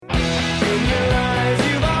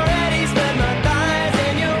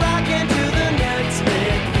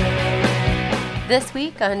This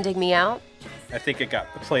week on Dig Me Out. I think it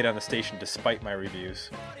got played on the station despite my reviews.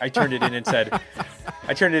 I turned it in and said,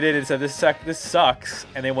 this sucks.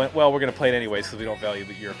 And they went, well, we're going to play it anyways because we don't value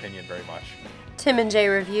your opinion very much. Tim and Jay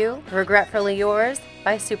review Regretfully Yours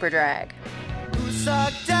by Superdrag. Who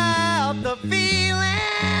sucked out the feeling?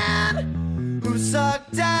 Who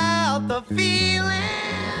sucked out the feeling?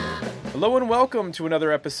 Hello and welcome to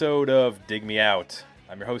another episode of Dig Me Out.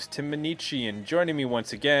 I'm your host, Tim Minichi, and joining me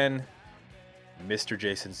once again, Mr.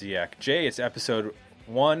 Jason Ziak. Jay, it's episode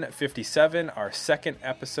 157, our second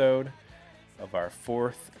episode of our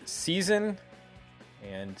fourth season.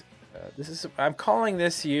 And I'm calling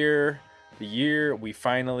this year the year we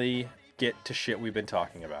finally get to shit we've been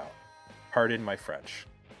talking about. Pardon my French.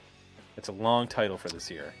 It's a long title for this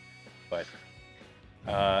year. But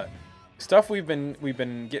stuff we've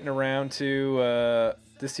been getting around to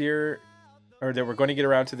this year, or that we're going to get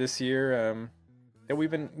around to this year, that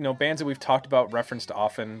we've been, bands that we've talked about, referenced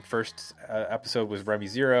often. First episode was Remy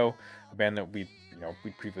Zero, a band that we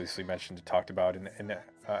previously mentioned and talked about in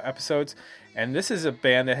episodes. And this is a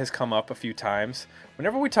band that has come up a few times.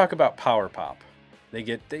 Whenever we talk about power pop,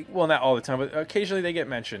 well, not all the time, but occasionally they get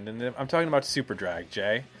mentioned. And I'm talking about Superdrag,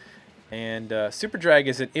 Jay. And Superdrag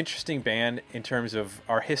is an interesting band in terms of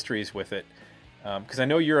our histories with it. Because I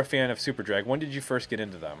know you're a fan of Superdrag. When did you first get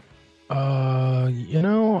into them?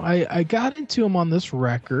 I got into them on this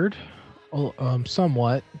record,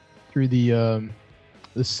 somewhat through the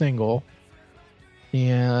single,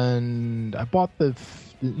 and I bought the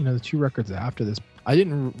two records after this. I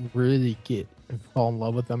didn't really fall in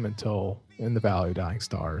love with them until In the Valley of Dying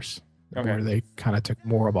Stars, where they kind of took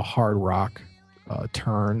more of a hard rock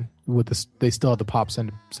turn. With this, they still had the pop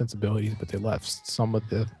sensibilities, but they left some of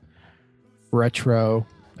the retro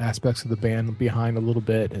aspects of the band behind a little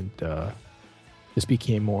bit, and just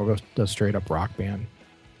became more of a straight up rock band.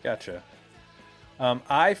 Gotcha.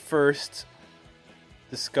 I first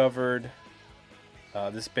discovered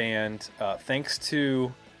this band thanks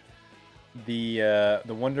to the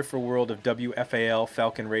wonderful world of WFAL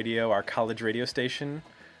Falcon Radio, our college radio station.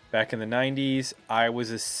 Back in the 90s, I was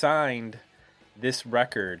assigned this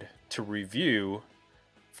record to review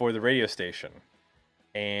for the radio station.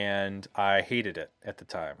 And I hated it at the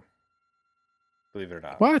time. Believe it or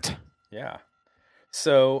not. What? Yeah.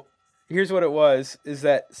 So here's what it was, is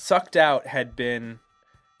that Sucked Out had been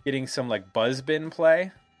getting some like Buzzbin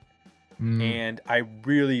play. And I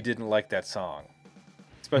really didn't like that song.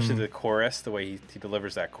 Especially the chorus, the way he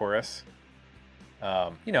delivers that chorus.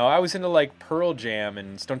 I was into like Pearl Jam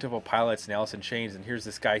and Stone Temple Pilots and Alice in Chains. And here's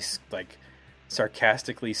this guy like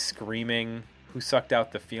sarcastically screaming, "Who sucked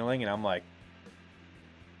out the feeling?" And I'm like,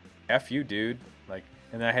 F you, dude.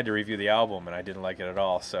 And then I had to review the album, and I didn't like it at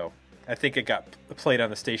all. So I think it got played on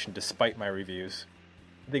the station despite my reviews.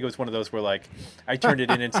 I think it was one of those where, I turned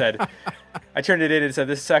it in and said,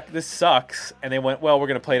 this sucks. And they went, well, we're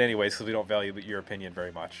going to play it anyways because we don't value your opinion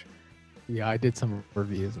very much. Yeah, I did some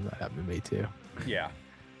reviews, and that happened to me too. Yeah.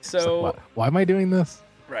 So why am I doing this?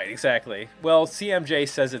 Right, exactly. Well, CMJ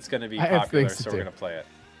says it's going to be popular, so we're going to play it.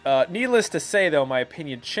 Needless to say, though, my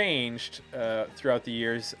opinion changed throughout the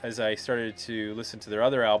years as I started to listen to their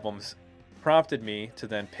other albums, prompted me to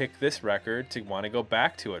then pick this record to want to go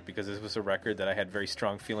back to it because this was a record that I had very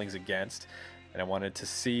strong feelings against, and I wanted to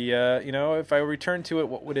see, if I returned to it,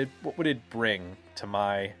 what would it bring to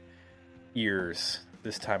my ears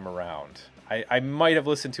this time around? I might have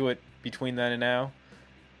listened to it between then and now,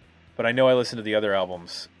 but I know I listened to the other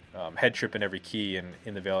albums. Head Trip in Every Key and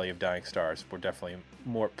In the Valley of Dying Stars were definitely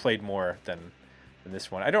played more than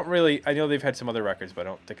this one. I know they've had some other records, but I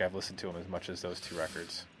don't think I've listened to them as much as those two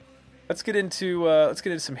records. Let's get into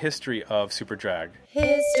some history of Superdrag.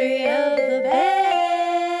 History of the band.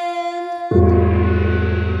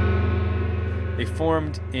 They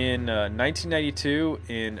formed in 1992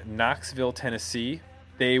 in Knoxville, Tennessee.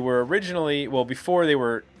 They were originally, before they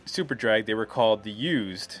were Superdrag, they were called The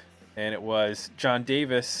Used. And it was John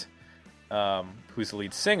Davis, who's the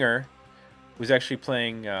lead singer, who's actually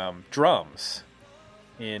playing drums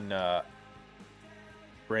in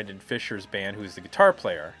Brandon Fisher's band, who's the guitar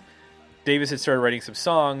player. Davis had started writing some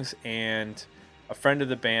songs, and a friend of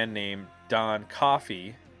the band named Don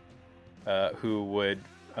Coffey, who would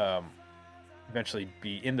eventually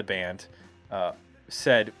be in the band,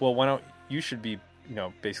 said, well, you should be,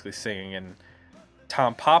 basically singing. And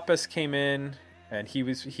Tom Pappas came in, and he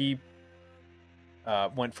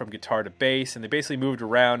went from guitar to bass, and they basically moved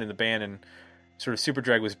around in the band, and sort of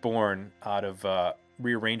Superdrag was born out of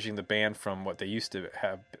rearranging the band from what they used to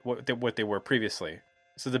have, what they were previously.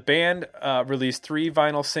 So the band released 3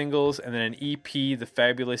 vinyl singles and then an EP, The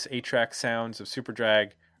Fabulous 8-Track Sounds of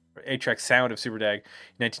Superdrag, 8-track Sound of Superdrag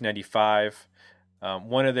in 1995.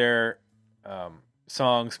 One of their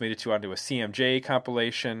songs made it onto a CMJ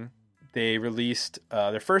compilation. They released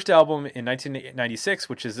their first album in 1996,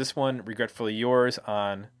 which is this one, Regretfully Yours,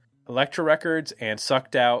 on Elektra Records, and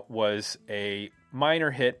Sucked Out was a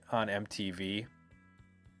minor hit on MTV.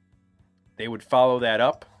 They would follow that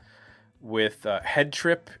up with Head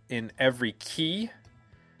Trip in Every Key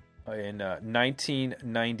in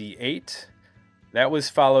 1998. That was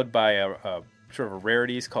followed by a sort of a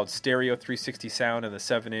rarities called Stereo 360 Sound and the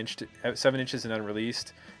 7 inches and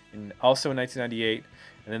unreleased, also in 1998.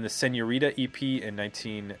 And then the Senorita EP in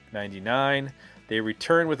 1999. They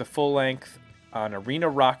returned with a full length on Arena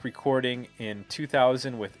Rock recording in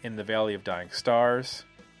 2000 with In the Valley of Dying Stars.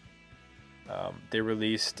 They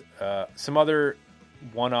released some other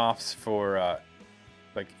one-offs for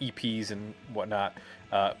like EPs and whatnot.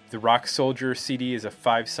 The Rock Soldier CD is a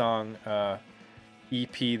 5-song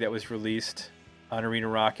EP that was released on Arena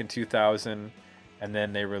Rock in 2000. And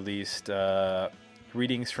then they released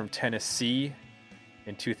Greetings from Tennessee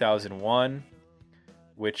in 2001,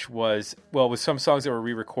 which was, with some songs that were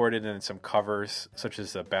re-recorded and some covers, such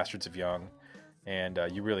as Bastards of Young and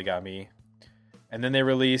You Really Got Me. And then they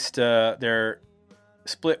released their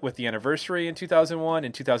split with The Anniversary in 2001.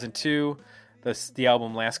 In 2002, the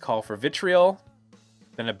album Last Call for Vitriol.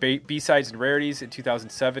 Then a B-Sides and Rarities in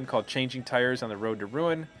 2007 called Changing Tires on the Road to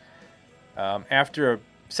Ruin. After a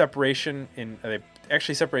separation, they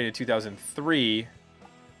actually separated in 2003,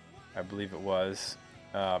 I believe it was.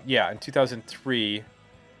 In 2003,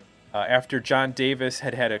 after John Davis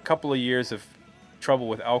had a couple of years of trouble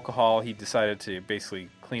with alcohol, he decided to basically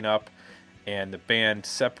clean up, and the band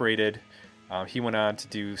separated. He went on to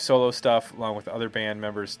do solo stuff along with other band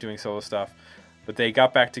members doing solo stuff, but they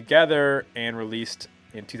got back together and released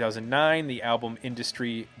in 2009 the album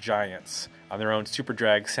Industry Giants on their own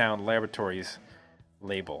Superdrag Sound Laboratories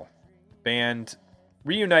label. Band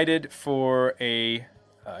reunited for a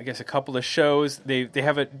couple of shows. They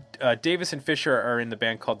have Davis and Fisher are in the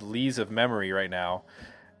band called Lees of Memory right now,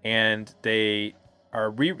 and they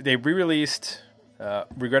re-released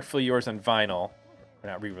Regretfully Yours on vinyl.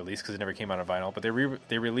 Not re-released because it never came out on vinyl, but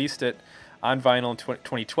they released it on vinyl in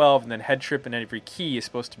 2012, and then Head Trip in Every Key is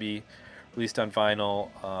supposed to be released on vinyl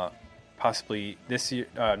possibly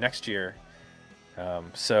next year.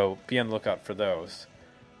 So be on the lookout for those.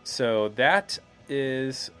 So that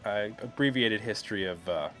is an abbreviated history of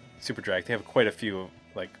Superdrag. They have quite a few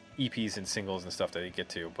like EPs and singles and stuff that they get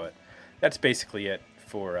to, but that's basically it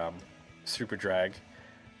for Superdrag.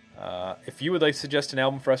 If you would like to suggest an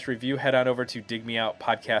album for us to review, head on over to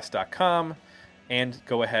digmeoutpodcast.com and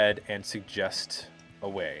go ahead and suggest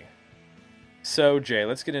away. So, Jay,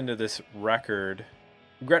 let's get into this record.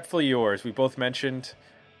 Regretfully Yours. We both mentioned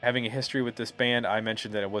having a history with this band. I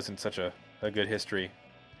mentioned that it wasn't such a good history.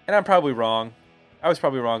 And I'm probably wrong. I was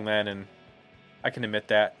probably wrong then, and I can admit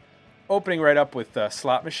that. Opening right up with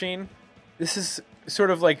Slot Machine. This is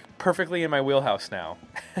sort of like perfectly in my wheelhouse now.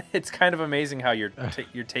 It's kind of amazing how your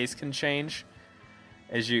taste can change.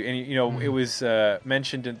 It was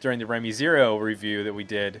mentioned during the Remy Zero review that we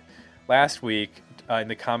did last week in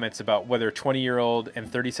the comments about whether 20-year-old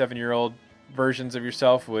and 37-year-old versions of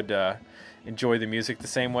yourself would enjoy the music the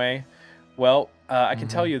same way. Well, I can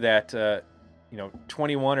tell you that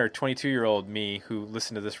 21 or 22-year-old me who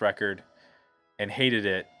listened to this record and hated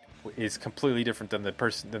it is completely different than the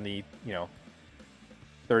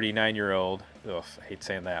 39-year-old. I hate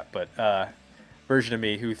saying that, but version of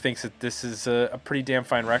me who thinks that this is a pretty damn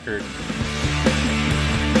fine record.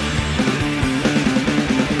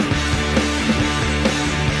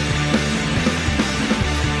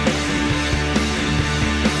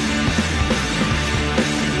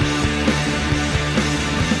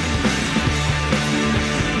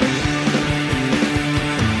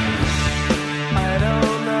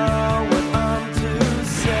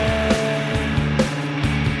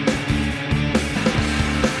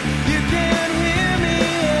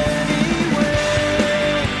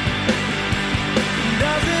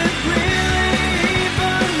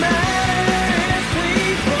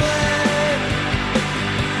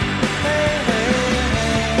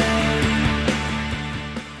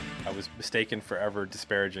 Forever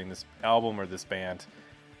disparaging this album or this band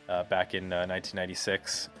back in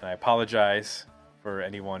 1996, and I apologize for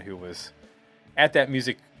anyone who was at that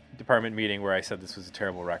music department meeting where I said this was a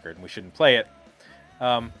terrible record and we shouldn't play it.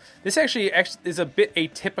 This actually is a bit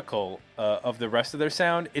atypical of the rest of their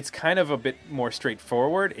sound. It's kind of a bit more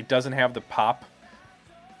straightforward. It doesn't have the pop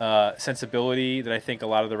sensibility that I think a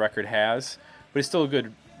lot of the record has, but it's still a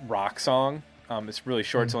good rock song. It's really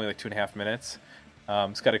short. It's only like 2.5 minutes.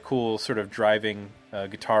 It's got a cool sort of driving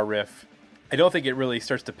guitar riff. I don't think it really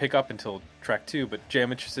starts to pick up until track 2, but Jay,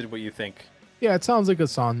 I'm interested in what you think. Yeah, it sounds like a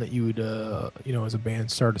song that you would, as a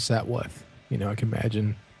band, start a set with. I can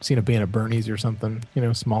imagine seeing a band at Bernie's or something,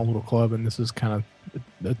 small little club, and this is kind of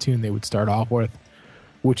a tune they would start off with,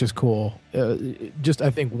 which is cool. I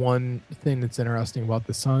think one thing that's interesting about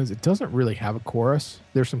this song is it doesn't really have a chorus.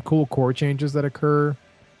 There's some cool chord changes that occur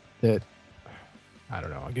that, I don't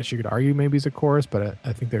know, I guess you could argue maybe is a chorus, but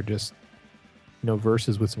I think they're just,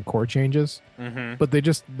 verses with some chord changes. Mm-hmm. But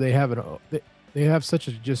they have such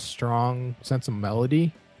a just strong sense of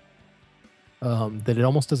melody that it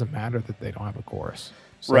almost doesn't matter that they don't have a chorus.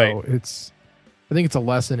 So right. I think it's a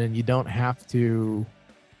lesson, and you don't have to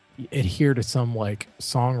adhere to some like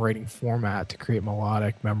songwriting format to create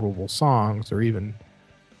melodic, memorable songs or even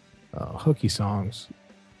hooky songs.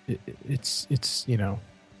 It's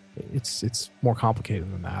more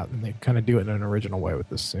complicated than that, and they kind of do it in an original way with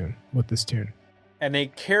this tune. And they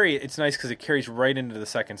carry it. It's nice because it carries right into the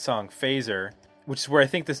second song, Phaser, which is where I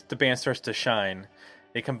think the band starts to shine.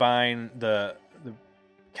 They combine the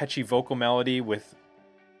catchy vocal melody with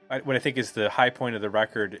what I think is the high point of the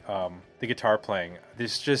record, the guitar playing.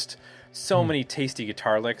 There's just so many tasty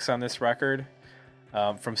guitar licks on this record,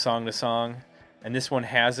 from song to song. And this one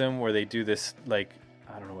has them where they do this, like,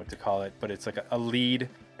 I don't know what to call it, but it's like a lead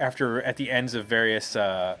at the ends of various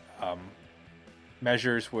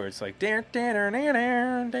measures where it's like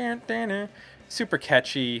super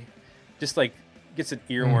catchy, just like gets an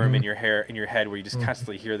earworm in your head where you just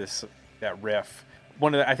constantly hear that riff.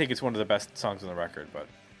 I think it's one of the best songs on the record, but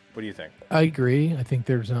what do you think? I agree. I think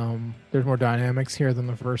there's more dynamics here than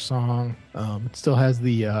the first song. It still has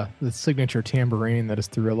the signature tambourine that is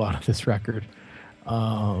through a lot of this record.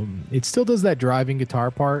 It still does that driving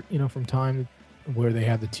guitar part, from time where they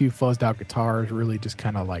have the two fuzzed out guitars really just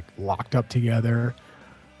kind of like locked up together.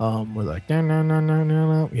 Where like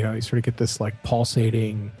no, you sort of get this like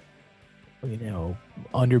pulsating,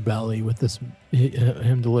 underbelly with this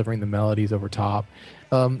him delivering the melodies over top.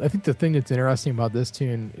 I think the thing that's interesting about this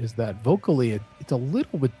tune is that vocally it's a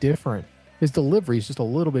little bit different. His delivery is just a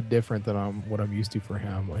little bit different than what I'm used to for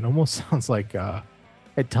him. It almost sounds like at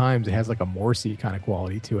times it has like a Morrissey kind of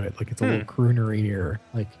quality to it, like it's a little croonery or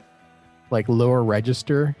like lower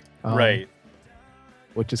register, right?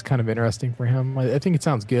 Which is kind of interesting for him. I think it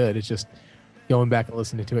sounds good. It's just going back and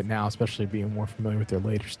listening to it now, especially being more familiar with their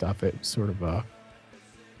later stuff. It's sort of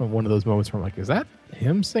one of those moments where I'm like, is that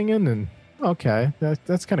him singing? And okay,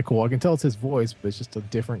 that's kind of cool. I can tell it's his voice, but it's just a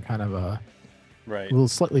different kind of a little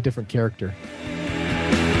slightly different character.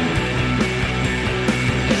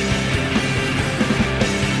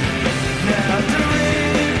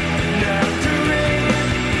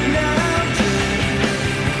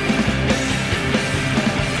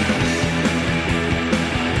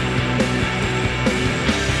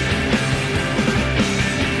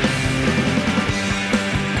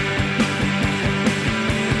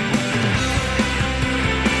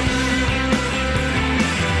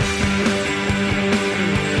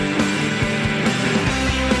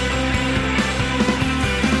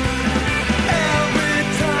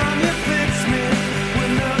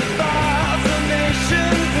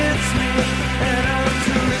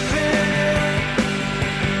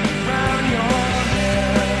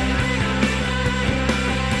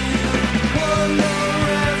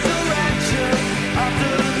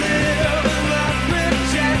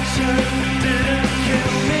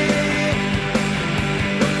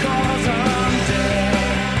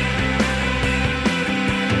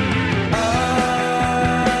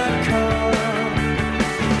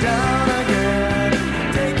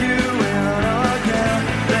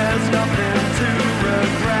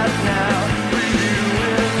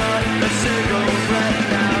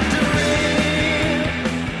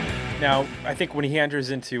 I think when he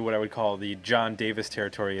enters into what I would call the John Davis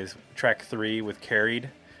territory is track 3 with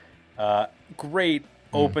Carried. Great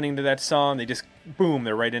opening to that song. They just, boom,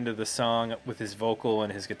 they're right into the song with his vocal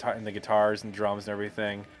and his guitar and the guitars and drums and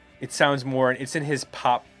everything. It sounds more, it's in his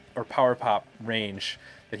pop or power pop range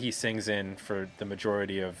that he sings in for the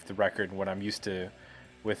majority of the record and what I'm used to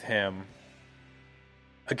with him.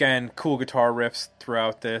 Again, cool guitar riffs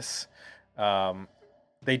throughout this.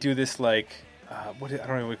 They do this like, I don't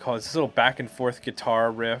know what we call it. This little back and forth guitar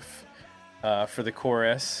riff for the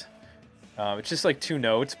chorus. It's just like 2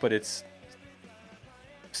 notes, but it's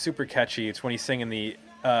super catchy. It's when he's singing the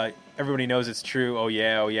 "Everybody Knows It's True, oh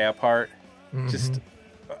yeah" part. Just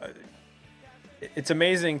it's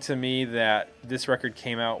amazing to me that this record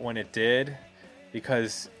came out when it did,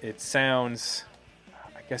 because it sounds,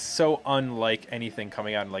 I guess, so unlike anything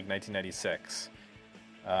coming out in like 1996.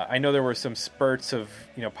 I know there were some spurts of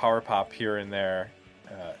power pop here and there,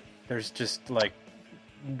 there's just like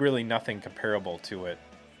really nothing comparable to it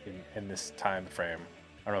in this time frame.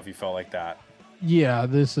 I don't know if you felt like that. Yeah,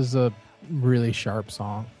 this is a really sharp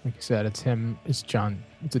song. Like you said, it's a John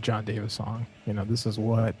Davis song. You know, this is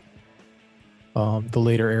what the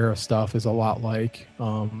later era stuff is a lot like.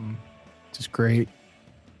 Just great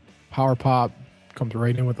power pop, comes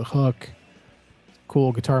right in with the hook,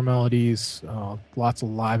 cool guitar melodies, lots of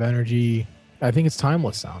live energy. I think it's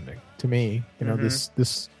timeless sounding to me. You know, this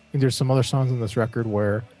there's some other songs on this record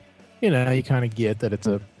where, you know, you kind of get that it's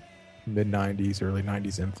a mid 90s, early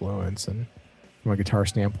 90s influence and from a guitar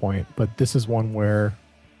standpoint, but this is one where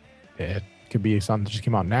it could be a song that just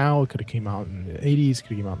came out now. It could have came out in the 80s, could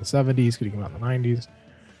have came out in the 70s, could have came out in the 90s.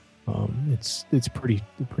 It's pretty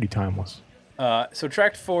timeless. So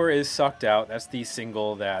track 4 is Sucked Out. That's the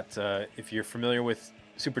single that, if you're familiar with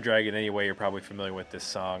Super Dragon anyway, you're probably familiar with this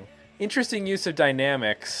song. Interesting use of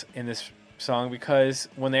dynamics in this song, because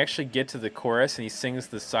when they actually get to the chorus and he sings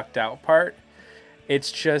the sucked out part,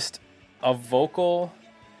 it's just a vocal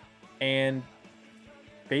and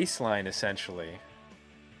bass line essentially,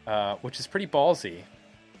 which is pretty ballsy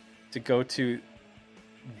to go to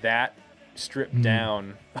that stripped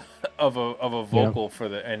down of a vocal for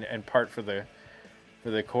the and part for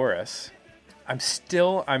the chorus. I'm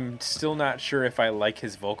still not sure if I like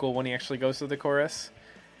his vocal when he actually goes to the chorus.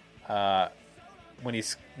 When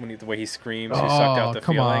the way he screams, he sucked out the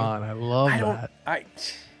come feeling. On, I love that.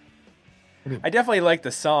 I definitely like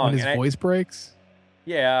the song. When his voice breaks.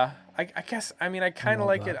 Yeah, I guess. I mean, I kind of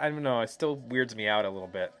like it. I don't know. It still weirds me out a little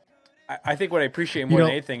bit. I think what I appreciate more than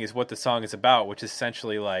anything is what the song is about, which is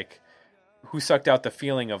essentially like who sucked out the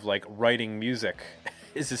feeling of like writing music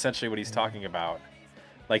is essentially what he's talking about.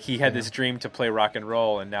 Like he had this dream to play rock and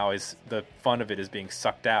roll, and now the fun of it is being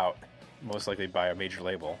sucked out, most likely by a major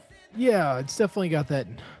label. Yeah, it's definitely got that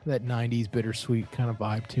 90s bittersweet kind of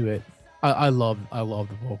vibe to it. I love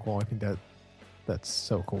the vocal. I think that's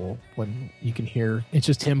so cool when you can hear it's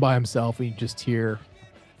just him by himself and you just hear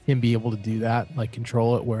him be able to do that, like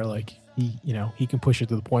control it where like he can push it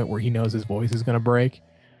to the point where he knows his voice is going to break.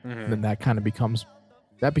 And then that kind of becomes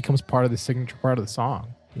part of the signature part of the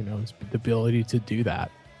song, you know, the ability to do that.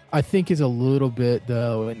 I think is a little bit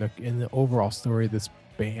though in the overall story of this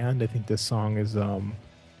band. I think this song is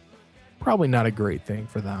probably not a great thing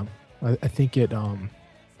for them. I think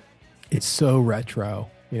it's so retro,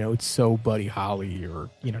 you know, it's so Buddy Holly, or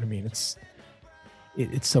you know what I mean. It's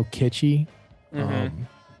so kitschy that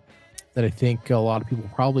I think a lot of people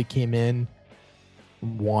probably came in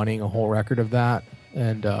wanting a whole record of that.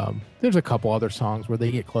 And there's a couple other songs where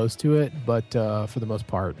they get close to it, but for the most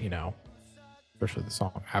part, you know, especially the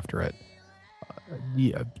song after it,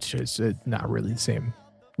 it's just not really the same.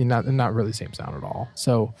 Not really the same sound at all.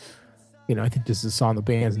 So, you know, I think this is a song the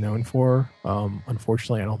band's known for.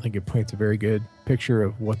 Unfortunately, I don't think it paints a very good picture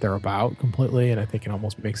of what they're about completely, and I think it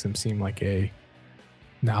almost makes them seem like a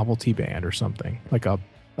novelty band or something, like a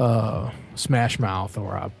Smash Mouth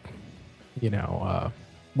or a, you know,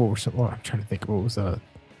 I'm trying to think. There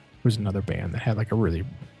was another band that had like a really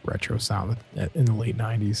retro sound in the late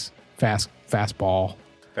 90s. Fastball,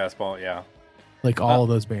 yeah. Like all of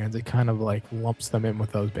those bands, it kind of like lumps them in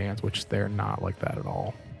with those bands, which they're not like that at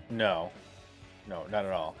all. No, not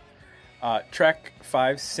at all. Track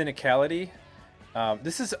 5, Cynicality.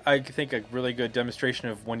 This is, I think, a really good demonstration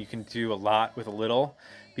of when you can do a lot with a little,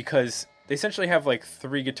 because they essentially have like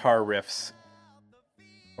 3 guitar riffs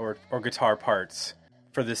or guitar parts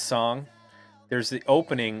for this song. There's the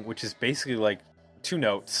opening, which is basically like 2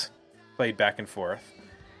 notes played back and forth,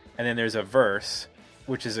 and then there's a verse,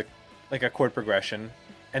 which is like a chord progression,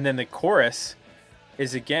 and then the chorus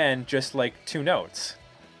is again just like 2 notes.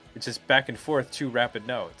 It's just back and forth, 2 rapid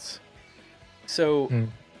notes. So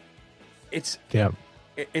it's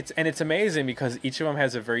amazing because each of them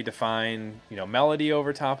has a very defined, you know, melody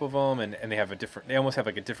over top of them, and they almost have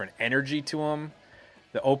like a different energy to them.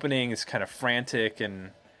 The opening is kind of frantic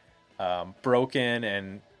and broken,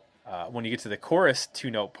 and when you get to the chorus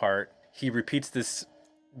 2-note part, he repeats this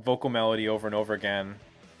vocal melody over and over again.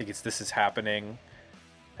 I think it's "This Is Happening,"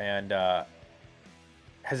 and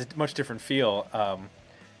has a much different feel.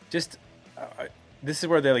 This is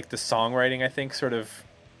where they like the songwriting, I think, sort of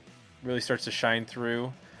really starts to shine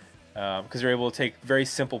through, because they're able to take very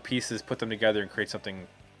simple pieces, put them together, and create something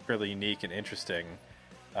really unique and interesting,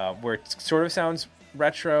 where it sort of sounds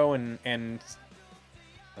retro and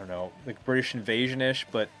I don't know, like British Invasion-ish,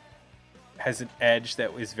 but has an edge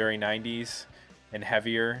that is very 90s and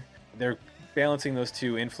heavier. They're balancing those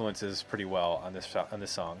 2 influences pretty well on this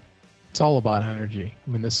song. It's all about energy. I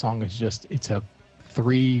mean, this song is just, it's a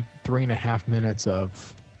 3.5 minutes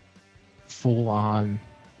of full on,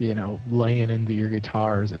 laying into your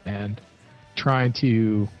guitars and trying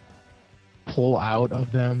to pull out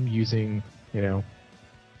of them using, not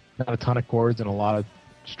a ton of chords and a lot of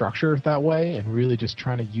structure that way, and really just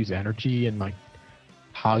trying to use energy and like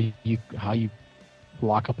how you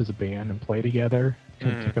lock up as a band and play together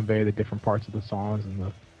to convey the different parts of the songs and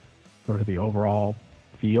the sort of the overall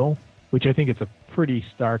feel, which I think it's a pretty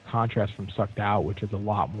stark contrast from Sucked Out, which is a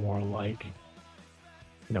lot more like,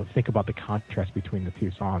 think about the contrast between the two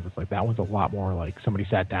songs. It's like that one's a lot more like somebody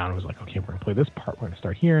sat down and was like, okay, we're going to play this part, we're going to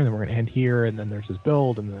start here, and then we're going to end here, and then there's this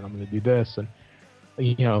build, and then I'm going to do this. And,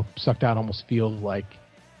 Sucked Out almost feels like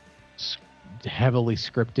heavily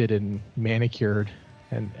scripted and manicured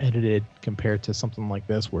and edited compared to something like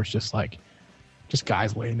this, where it's just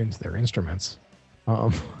guys laying into their instruments. You know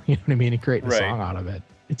what I mean? And creating a song out of it.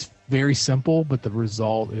 It's very simple, but the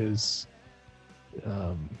result is,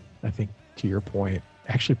 I think, to your point,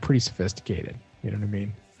 actually pretty sophisticated. You know what I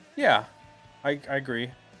mean? Yeah, I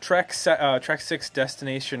agree. Track 6,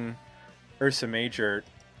 Destination Ursa Major,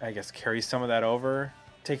 I guess carries some of that over,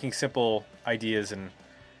 taking simple ideas and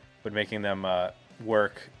making them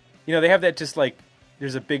work. They have that just like,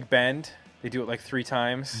 there's a big bend. They do it like 3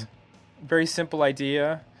 times. Very simple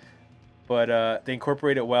idea, but they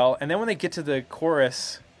incorporate it well. And then when they get to the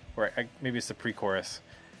chorus, or maybe it's the pre-chorus,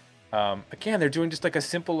 again, they're doing just like a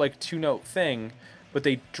simple like 2-note thing, but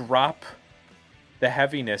they drop the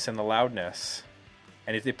heaviness and the loudness.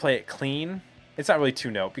 And if they play it clean, it's not really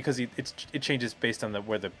 2-note because it changes based on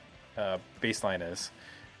where the bass line is.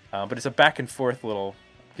 But it's a back and forth little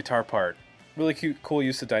guitar part. Really cute, cool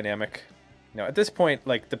use of dynamic. At this point,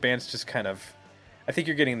 like the band's just kind of, I think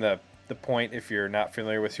you're getting the point if you're not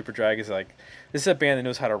familiar with Superdrag, is like, this is a band that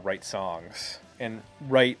knows how to write songs and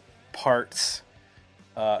write parts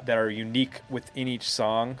that are unique within each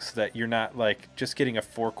song, so that you're not like just getting a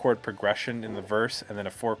 4-chord progression in the verse and then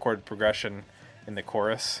a 4-chord progression in the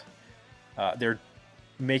chorus. They're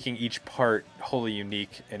making each part wholly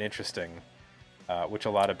unique and interesting, which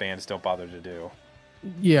a lot of bands don't bother to do.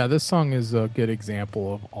 Yeah, this song is a good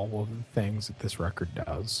example of all of the things that this record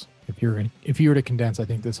does. If you were to condense, I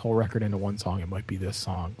think, this whole record into one song, it might be this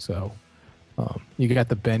song. So you got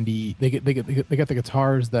the bendy, they got the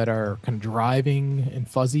guitars that are kind of driving and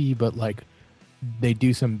fuzzy, but like they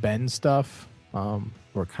do some bend stuff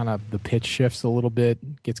where kind of the pitch shifts a little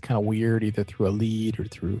bit, gets kind of weird either through a lead or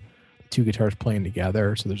through 2 guitars playing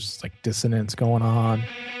together. So there's just like dissonance going on.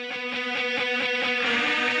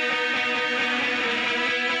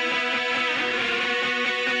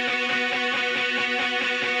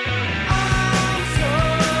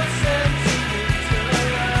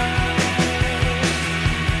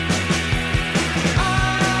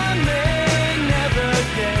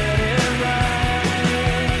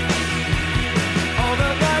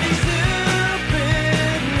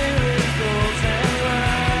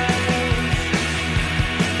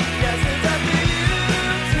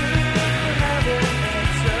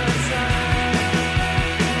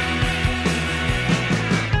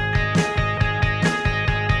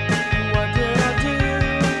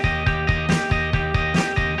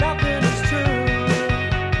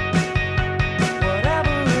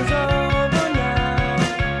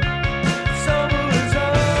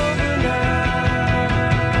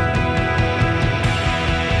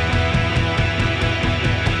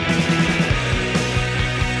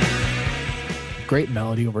 Great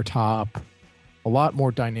melody over top, a lot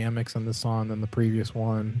more dynamics on this song than the previous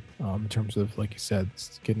one, in terms of, like you said,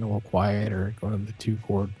 it's getting a little quieter, going to the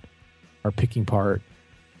 2-chord or picking part.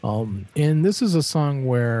 And this is a song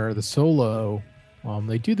where the solo,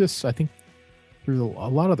 they do this, I think, through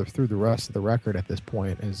the rest of the record at this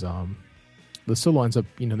point, is the solo ends up,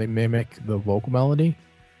 they mimic the vocal melody,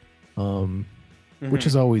 which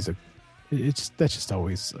is always that's just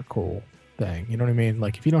always a cool thing. You know what I mean?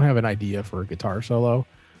 Like, if you don't have an idea for a guitar solo,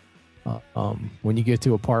 when you get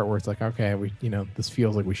to a part where it's like, okay, this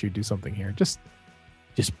feels like we should do something here, just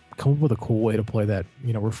come up with a cool way to play that,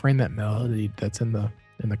 refrain that melody that's in the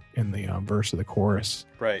verse of the chorus,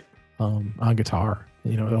 right, on guitar.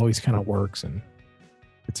 It always kind of works, and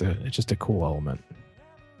it's just a cool element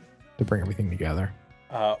to bring everything together.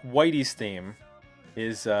 Whitey's theme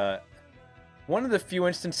is one of the few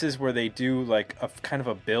instances where they do like a kind of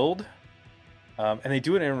a build, and they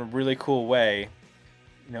do it in a really cool way.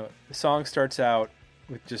 The song starts out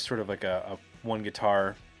with just sort of like a one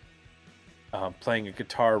guitar playing a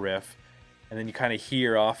guitar riff, and then you kind of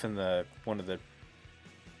hear off in one of the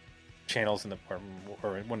channels in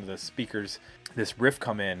or one of the speakers this riff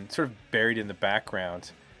come in, sort of buried in the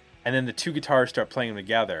background, and then the 2 guitars start playing them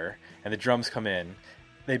together, and the drums come in.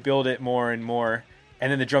 They build it more and more,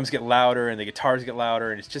 and then the drums get louder and the guitars get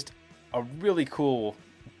louder, and it's just a really cool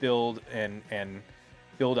build and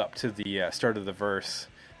build up to the start of the verse.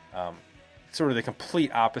 Sort of the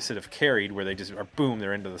complete opposite of Carried, where they just are boom,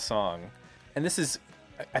 they're into the song. And this is,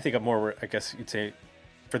 I think, a more, I guess you'd say,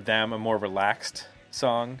 for them, a more relaxed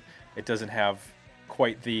song. It doesn't have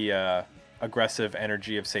quite the aggressive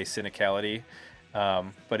energy of, say, Cynicality,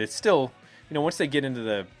 but it's still, once they get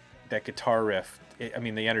into that guitar riff,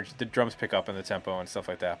 the energy, the drums pick up in the tempo and stuff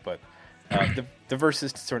like that. But the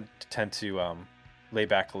verses sort of tend to lay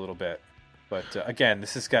back a little bit. But again,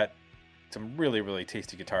 this has got some really, really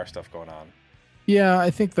tasty guitar stuff going on. Yeah, I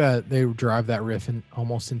think that they drive that riff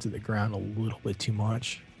almost into the ground a little bit too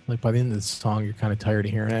much. Like by the end of the song, you're kind of tired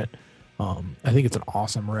of hearing it. I think it's an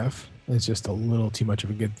awesome riff. It's just a little too much of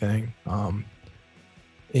a good thing.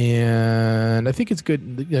 And I think it's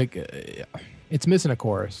good. Like it's missing a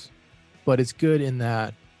chorus, but it's good in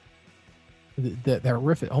that that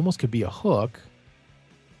riff. It almost could be a hook.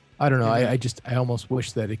 I don't know. Mm-hmm. I almost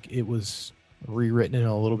wish that it was rewritten in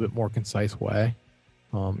a little bit more concise way.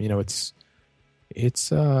 It's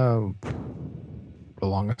the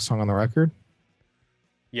longest song on the record.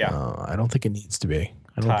 Yeah. I don't think it needs to be.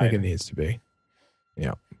 Think it needs to be.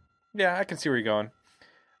 Yeah. Yeah, I can see where you're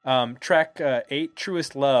going. Track 8,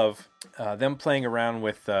 Truest Love, them playing around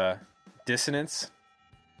with dissonance.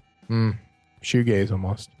 Shoegaze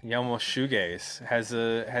almost. Yeah, almost shoegaze. Has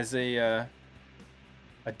a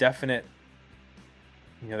definite,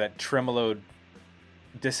 that tremoloed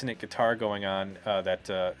dissonant guitar going on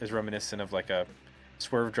that is reminiscent of like a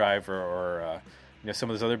Swerve Drive or some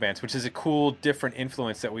of those other bands, which is a cool, different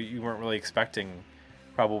influence that you weren't really expecting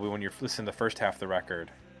probably when you're listening to the first half of the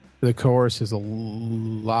record. The chorus is a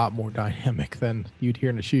lot more dynamic than you'd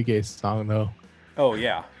hear in a shoegaze song, though. Oh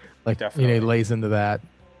yeah, like definitely. He lays into that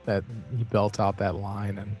he belts out that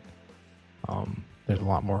line, and there's a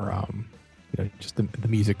lot more. Just the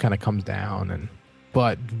music kind of comes down,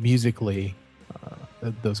 but musically,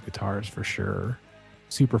 those guitars for sure,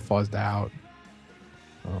 super fuzzed out,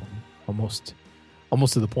 almost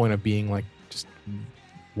to the point of being like just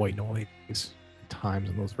white noise at times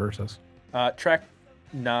in those verses. Track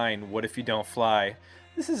 9, What If You Don't Fly.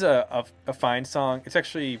 This is a fine song. It's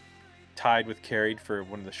actually tied with Carried for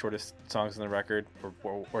one of the shortest songs on the record,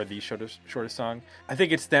 or the shortest song. I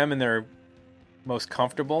think it's them and they're most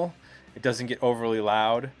comfortable. It doesn't get overly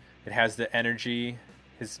loud. It has the energy.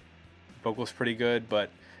 His vocal's pretty good, but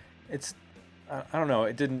it's, I don't know,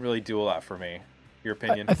 it didn't really do a lot for me. Your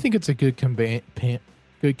opinion? I think it's a good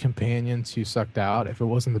companion to Sucked Out. If it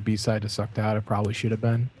wasn't the B-side to Sucked Out, it probably should have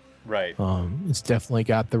been. Right. It's definitely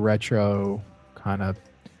got the retro kind of,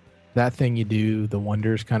 that thing you do, the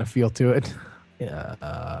Wonders kind of feel to it.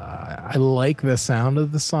 I like the sound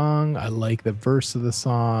of the song. I like the verse of the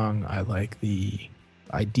song. I like the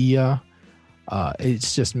idea.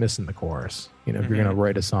 It's just missing the chorus. If you're going to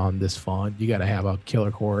write a song this fun, you got to have a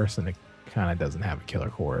killer chorus, and it kind of doesn't have a killer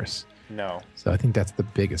chorus. No. So I think that's the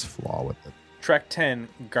biggest flaw with it. Track 10,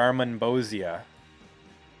 Garmonbozia,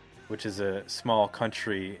 which is a small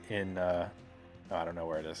country in, I don't know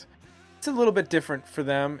where it is. It's a little bit different for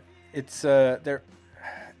them. It's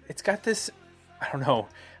it's got this, I don't know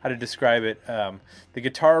how to describe it. The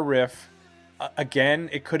guitar riff, again,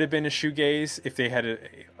 it could have been a shoegaze if they had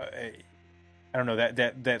I don't know,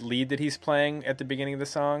 that lead that he's playing at the beginning of the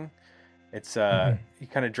song. It's he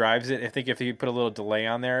kind of drives it. I think if he put a little delay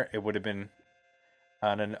on there, it would have been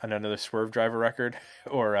on another Swerve Driver record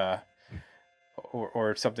or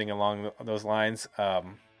something along those lines.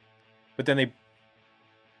 But then they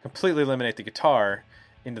completely eliminate the guitar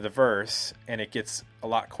into the verse, and it gets a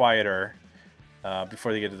lot quieter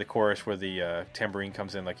before they get to the chorus, where the tambourine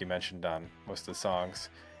comes in, like you mentioned on most of the songs,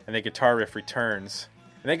 and the guitar riff returns.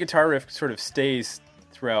 And that guitar riff sort of stays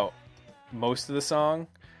throughout most of the song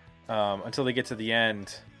until they get to the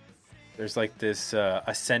end. There's like this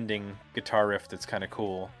ascending guitar riff that's kind of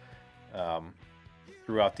cool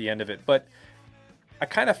throughout the end of it. But I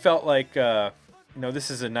kind of felt like,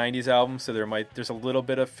 this is a 90s album, so there's a little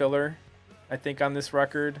bit of filler, I think, on this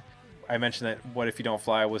record. I mentioned that What If You Don't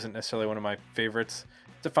Fly wasn't necessarily one of my favorites.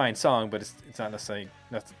 It's a fine song, but it's not necessarily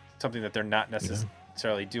something that they're not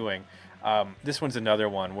necessarily doing. This one's another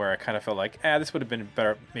one where I kind of felt like, this would have been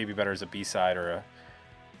maybe better as a B-side or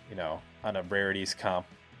on a rarities comp.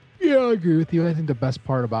 Yeah, I agree with you. I think the best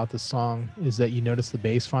part about this song is that you notice the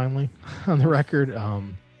bass finally on the record.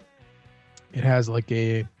 It has like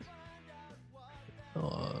I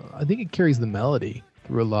think it carries the melody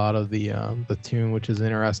through a lot of the tune, which is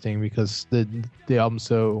interesting because the album's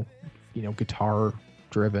so, guitar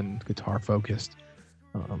driven, guitar focused.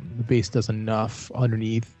 The bass does enough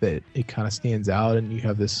underneath that it kind of stands out, and you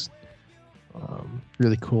have this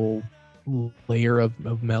really cool layer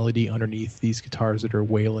of melody underneath these guitars that are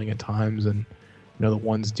wailing at times, and the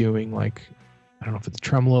one's doing like, I don't know if it's a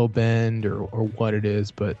tremolo bend or what it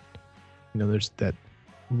is, but there's that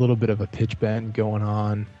little bit of a pitch bend going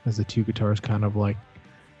on as the two guitars kind of like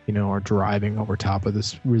are driving over top of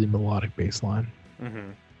this really melodic bass line.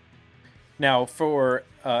 Mm-hmm. Now, for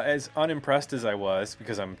as unimpressed as I was,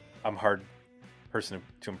 because I'm a hard person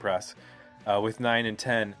to impress, with 9 and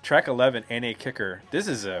 10, track 11 and a kicker. This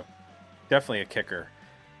is definitely a kicker.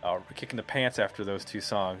 Kicking the pants after those two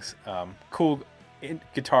songs. Cool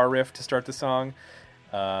guitar riff to start the song.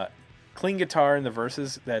 Clean guitar in the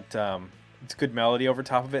verses that it's good melody over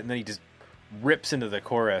top of it, and then he just rips into the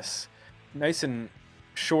chorus. Nice and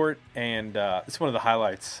short, and it's one of the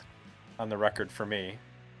highlights on the record for me.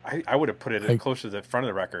 I would have put it closer to the front of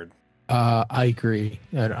the record. I agree.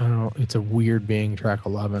 I don't know. It's a weird being track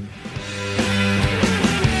 11.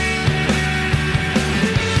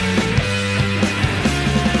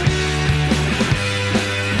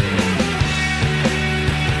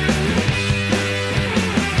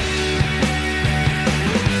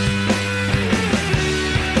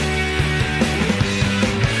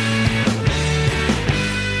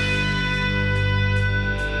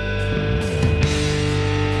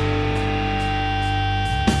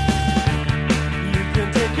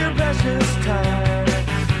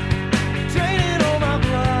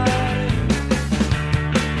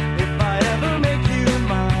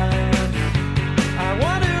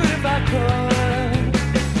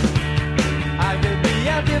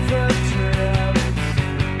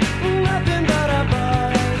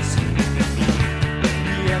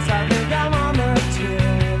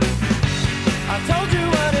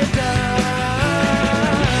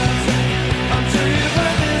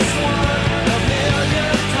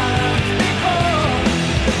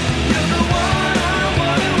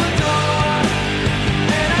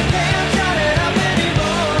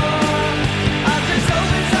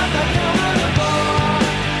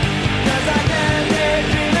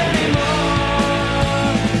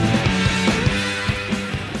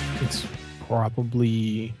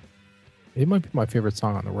 Probably, it might be my favorite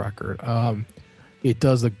song on the record.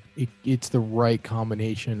 It's the right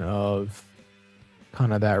combination of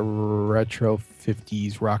kind of that retro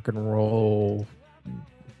 50s rock and roll,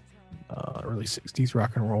 early 60s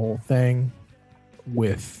rock and roll thing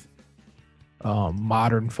with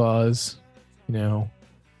modern fuzz, and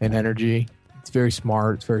energy. It's very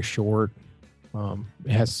smart. It's very short.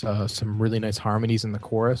 It has some really nice harmonies in the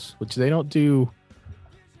chorus, which they don't do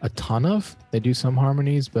a ton of. They do some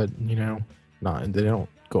harmonies, but they don't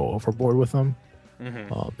go overboard with them.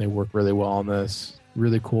 Mm-hmm. They work really well on this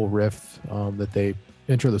really cool riff that they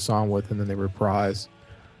intro the song with, and then they reprise.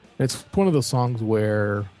 It's one of those songs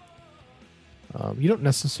where you don't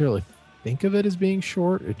necessarily think of it as being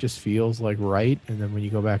short. It just feels like right, and then when you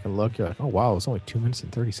go back and look, you're like, oh wow, it's only 2 minutes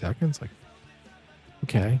and 30 seconds. Like,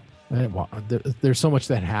 okay, there's so much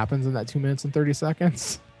that happens in that 2 minutes and 30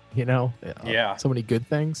 seconds. Yeah, so many good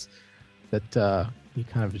things that you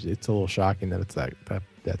kind of, it's a little shocking that it's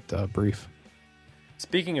that brief.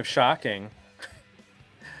 Speaking of shocking,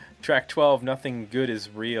 track 12, Nothing Good Is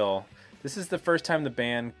Real. This is the first time the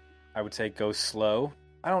band, I would say, goes slow.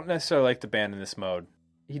 I don't necessarily like the band in this mode.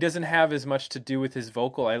 He doesn't have as much to do with his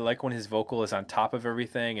vocal. I like when his vocal is on top of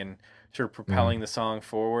everything and sort of propelling the song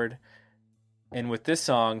forward. And with this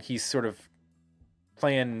song, he's sort of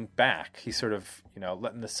playing back. He's sort of,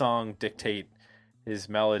 letting the song dictate his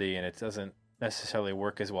melody, and it doesn't necessarily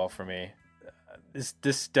work as well for me.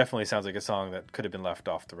 This definitely sounds like a song that could have been left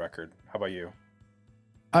off the record. How about you?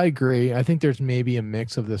 I agree. I think there's maybe a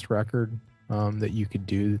mix of this record that you could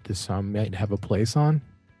do that this song might have a place on.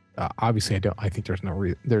 Obviously, I think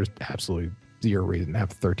there's absolutely zero reason to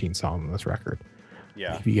have 13 songs on this record.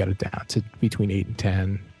 Yeah. If you get it down to between 8 and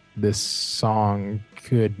 10, this song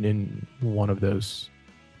could, in one of those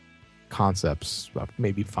concepts,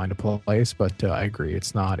 maybe find a place. But I agree,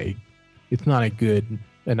 it's not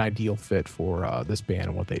an ideal fit for this band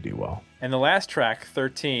and what they do well. And the last track,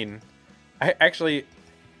 13,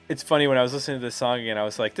 it's funny, when I was listening to this song again, I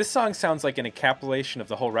was like, this song sounds like an encapsulation of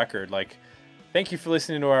the whole record. Like, thank you for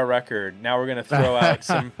listening to our record. Now we're going to throw out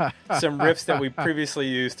some riffs that we previously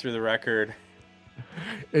used through the record.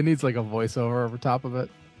 It needs like a voiceover over top of it.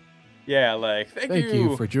 Yeah, like, thank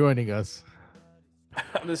you for joining us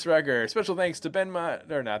on this record. Special thanks to Ben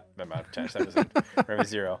Mott, or not Ben Mott, that was in Remy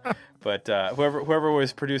Zero. But whoever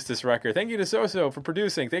was produced this record. Thank you to So-So for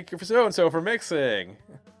producing. Thank you for So-and-So for mixing.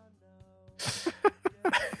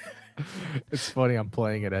 It's funny. I'm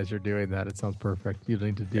playing it as you're doing that. It sounds perfect. You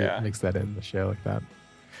need to mix that in the show like that.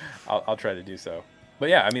 I'll try to do so. But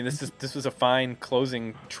yeah, I mean, this was a fine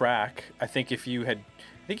closing track. I think if you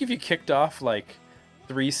kicked off like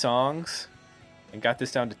 3 songs and got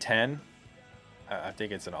this down to 10, I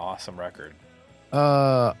think it's an awesome record.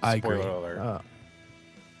 I agree. Alert.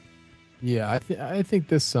 Yeah, I think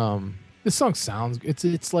this song sounds.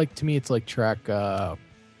 It's like, to me, it's like track.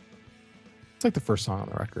 It's like the first song on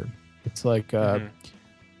the record. It's like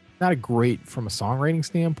not a great from a songwriting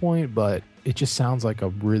standpoint, but it just sounds like a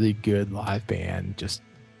really good live band just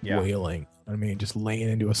wailing. I mean, just laying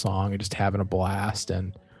into a song and just having a blast.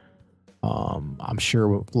 And I'm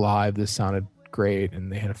sure live this sounded great,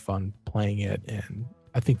 and they had fun playing it. And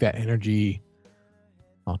I think that energy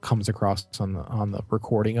comes across on the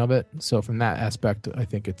recording of it. So from that aspect, I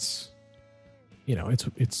think it's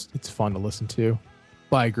fun to listen to.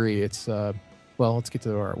 But I agree. It's let's get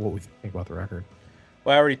to what we think about the record.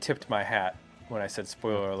 Well, I already tipped my hat when I said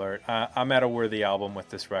spoiler alert. I'm at a worthy album with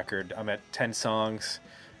this record. I'm at 10 songs.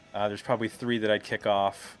 There's probably 3 that I'd kick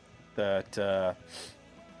off that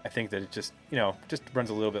I think that it just runs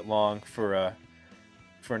a little bit long for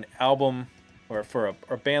an album or for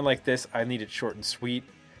a band like this. I need it short and sweet.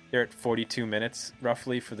 They're at 42 minutes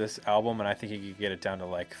roughly for this album, and I think you could get it down to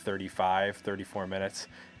like 35, 34 minutes,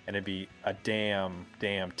 and it'd be a damn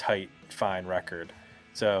tight, fine record.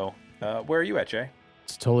 So where are you at, Jay?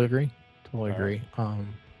 Totally agree.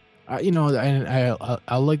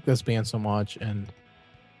 I like this band so much, and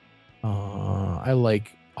I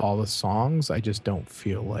like all the songs. I just don't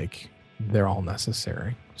feel like they're all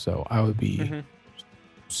necessary. So I would be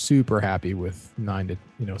super happy with 9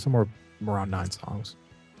 to somewhere around 9 songs.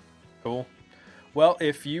 Cool. Well,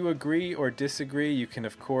 if you agree or disagree, you can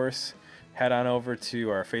of course head on over to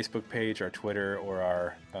our Facebook page, our Twitter, or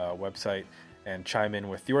our website and chime in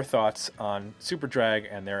with your thoughts on Superdrag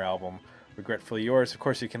and their album Regretfully Yours. Of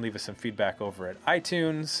course, you can leave us some feedback over at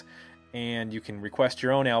iTunes, and you can request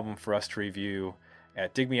your own album for us to review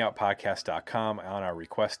at digmeoutpodcast.com on our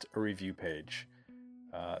Request a Review page.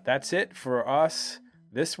 That's it for us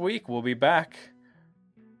this week. We'll be back.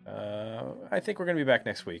 I think we're going to be back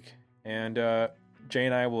next week. And Jay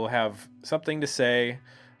and I will have something to say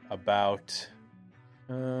about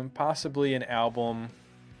possibly an album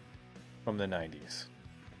from the 90s.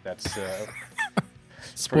 That's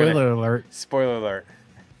spoiler alert. Spoiler alert.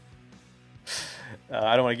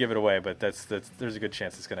 I don't want to give it away, but there's a good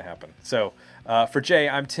chance it's going to happen. So for Jay,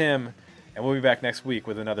 I'm Tim, and we'll be back next week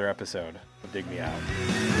with another episode of Dig Me Out.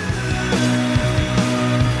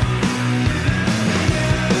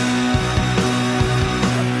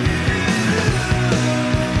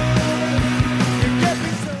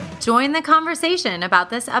 Join the conversation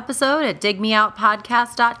about this episode at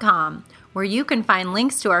digmeoutpodcast.com, where you can find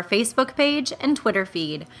links to our Facebook page and Twitter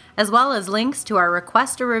feed, as well as links to our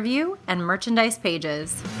Request a Review and merchandise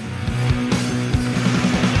pages.